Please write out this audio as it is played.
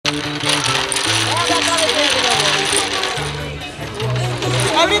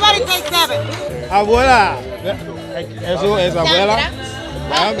Abuela. Eso es abuela.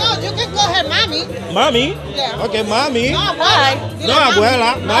 No, you can call her mommy. Mami? Yeah. Okay, mami. No, abuela. No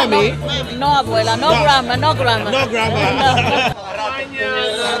abuela, mami. No abuela, no grandma, no grandma. No grandma.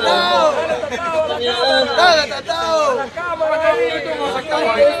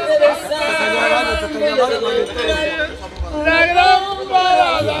 La gran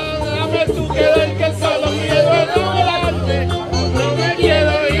parada, dame tú que doy que solo quiero enamorarte. No me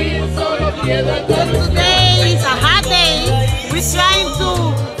quiero ir, solo quiero enamorarte. Today is a hot day. We're trying to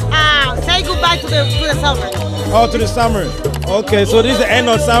say goodbye to the summer. Oh, to the summer. Okay, so this is the end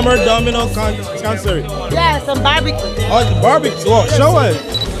of summer Domino concert. Yes, some barbecue. Oh, the barbecue. Oh, show us.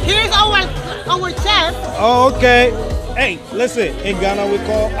 Here's our chef. Oh, okay. Hey, listen. In Ghana, we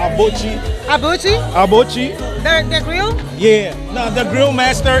call abochi. Abuchi. Abochi. The grill. Yeah. No, the grill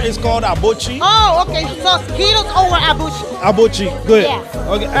master is called abochi. Oh, okay. So kilos over abuchi. Abochi. Good. Yeah.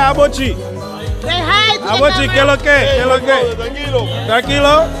 Okay. Hey, abochi. Say hi to Abochi, the ¿qué lo que? ¿Qué lo que?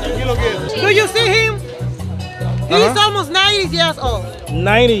 Tranquilo. Do you see him? He's almost 90 years old.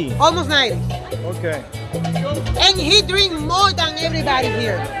 90. Almost 90. Okay. And he drinks more than everybody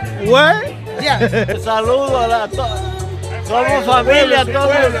here. What? Yeah. Saludos a somos familia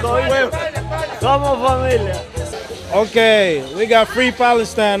todos. Somos familia. Okay, we got Free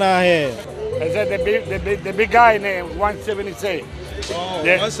Palestine out here. Is that the big guy named 176? Oh,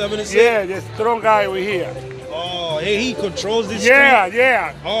 Yeah. 176? Yeah, the strong guy we here. Oh, he controls this Yeah, street?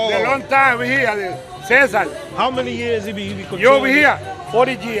 yeah. Oh. The long time we here. Cesar. How many years he be controlling? You over here?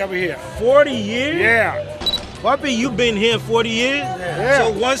 40 years over here. 40 years? Yeah. Papi, you been here 40 years? Yeah.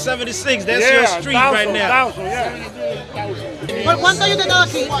 So 176, that's Yeah, your street right now. 1,000, yeah. ¿Por cuánto yo te tengo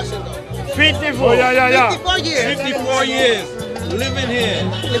aquí? 54. Yeah. 54 years. 54 years living here.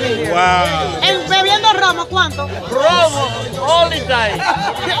 Living here. Wow. And bebiendo romo, ¿cuánto? Romo, all the time.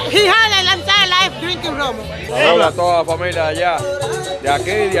 He had an entire life drinking romo. Habla a toda la familia de allá, de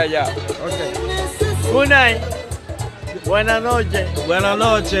aquí y de allá. Good night. Buenas noches. Buenas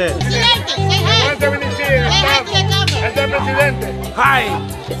noches. Presidente, say hi. Say hi to the camera. Este presidente. Hi.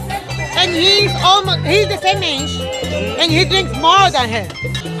 And he's the same age, and he drinks more than him.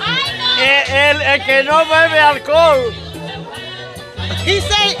 El que no bebe alcohol. He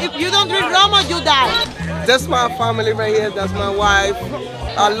said, if you don't drink romo, you die. That's my family right here. That's my wife.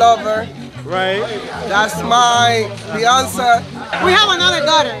 I love her. Right. That's my fiance. We have another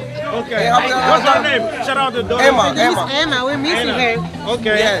daughter. Okay. Yeah, What's her name? Shout out to daughter. Emma. Her name is Emma. We're missing Emma. her.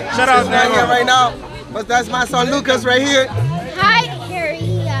 Okay. Yeah, Shout out she's to not here Emma. right now. But that's my son Lucas right here. Hi, Harry.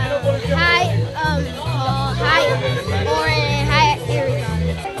 Hi, Paul. Hi, Oren. Hi,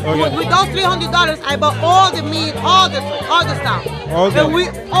 Ariana. Okay. With those $300, I bought all the meat, all the stuff. Okay. And we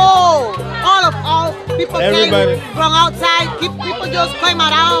all people Everybody. came from outside. People just came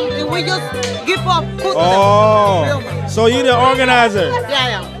around, and we just give up food to Oh, them. so you the organizer.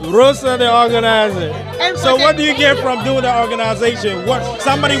 Yeah. Rosa the organizer. And So okay. what do you get from doing the organization? What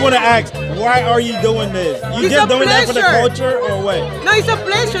somebody would have asked, why are you doing this? You It's just a doing that for the pleasure. culture or what? No, it's a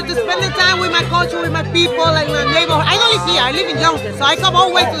pleasure to spend the time with my culture, with my people, and my neighborhood. I don't live here, I live in Yonkers, so I come all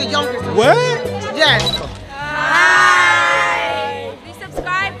the way to the Yonkers. What? Yes. Hi! Please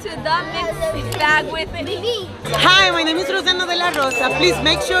subscribe to the Mix Bag with me. Hi, my name is Rosa de la Rosa. Please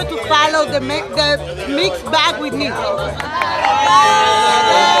make sure to follow the Mix Bag with me.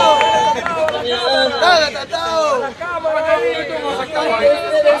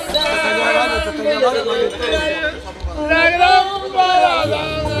 La gran parada,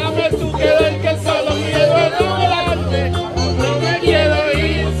 dame tú que doy que solo quiero enamorarte. No me quiero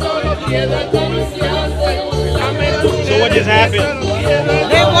ir, solo quiero acariciarte. Dame tú que So what just happened?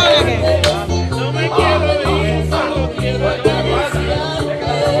 They won again. no me quiero ir, solo quiero acariciarte.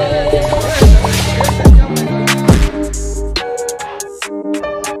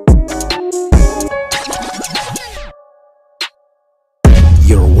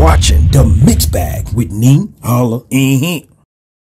 You're watching the Mix Bag with me, Holla.